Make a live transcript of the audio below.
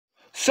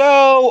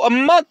So, a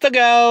month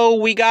ago,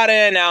 we got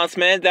an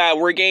announcement that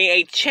we're getting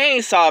a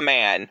Chainsaw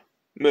Man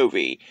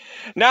movie.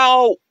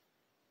 Now,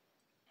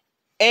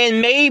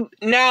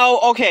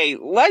 okay,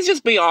 let's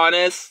just be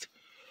honest.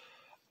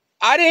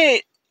 I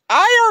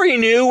already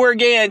knew we're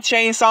getting a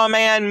Chainsaw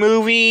Man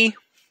movie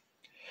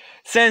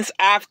since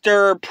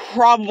after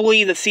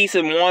probably the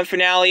season 1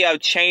 finale of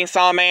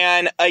Chainsaw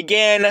Man.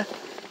 Again,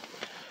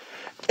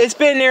 it's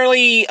been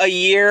nearly a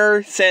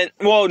year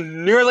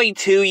nearly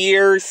 2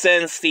 years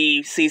since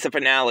the season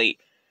finale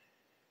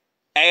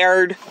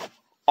aired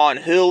on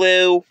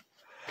Hulu,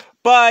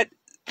 but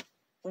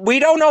we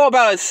don't know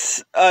about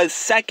a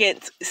second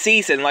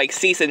season, like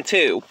season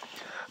 2,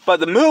 but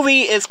the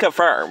movie is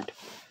confirmed.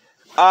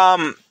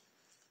 I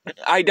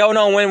don't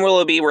know when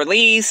will it be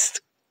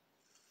released,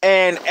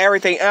 and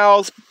everything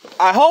else.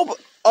 I hope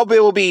it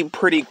will be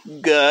pretty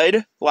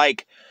good,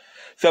 like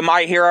the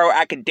My Hero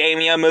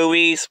Academia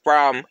movies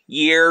from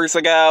years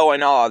ago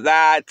and all of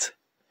that,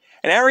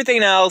 and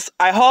everything else.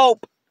 I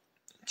hope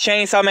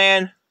Chainsaw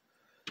Man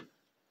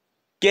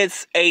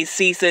gets a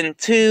season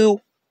 2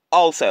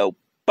 also.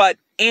 But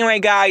anyway,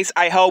 guys,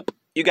 I hope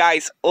you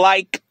guys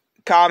like,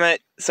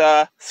 comment,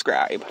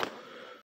 subscribe.